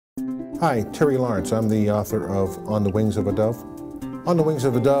Hi, Terry Lawrence. I'm the author of On the Wings of a Dove. On the Wings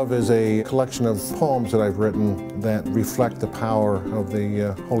of a Dove is a collection of poems that I've written that reflect the power of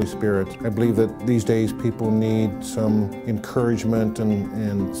the Holy Spirit. I believe that these days people need some encouragement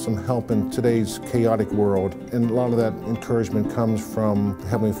and some help in today's chaotic world. And a lot of that encouragement comes from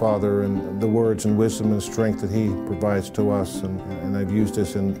Heavenly Father and the words and wisdom and strength that He provides to us. And I've used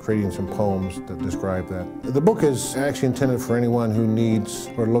this in creating some poems that describe that. The book is actually intended for anyone who needs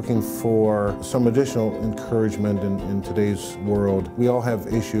or looking for some additional encouragement in today's world. We all have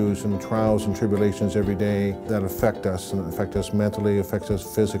issues and trials and tribulations every day that affect us, and affect us mentally, affect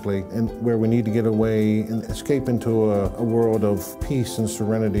us physically, and where we need to get away and escape into a world of peace and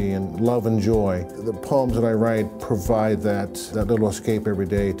serenity and love and joy. The poems that I write provide that little escape every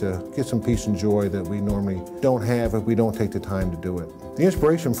day to get some peace and joy that we normally don't have if we don't take the time to do it. The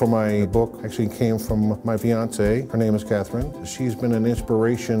inspiration for my book actually came from my fiancée. Her name is Catherine. She's been an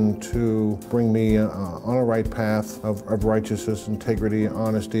inspiration to bring me on a right path of righteousness, integrity,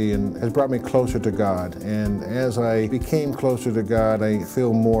 honesty, and has brought me closer to God. And as I became closer to God, I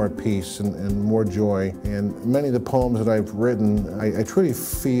feel more at peace and more joy. And many of the poems that I've written, I truly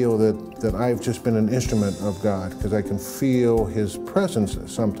feel that I've just been an instrument of God, because I can feel His presence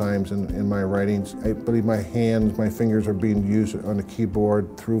sometimes in my writings. I believe my hands, my fingers are being used on the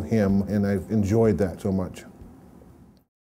keyboard through Him, and I've enjoyed that so much.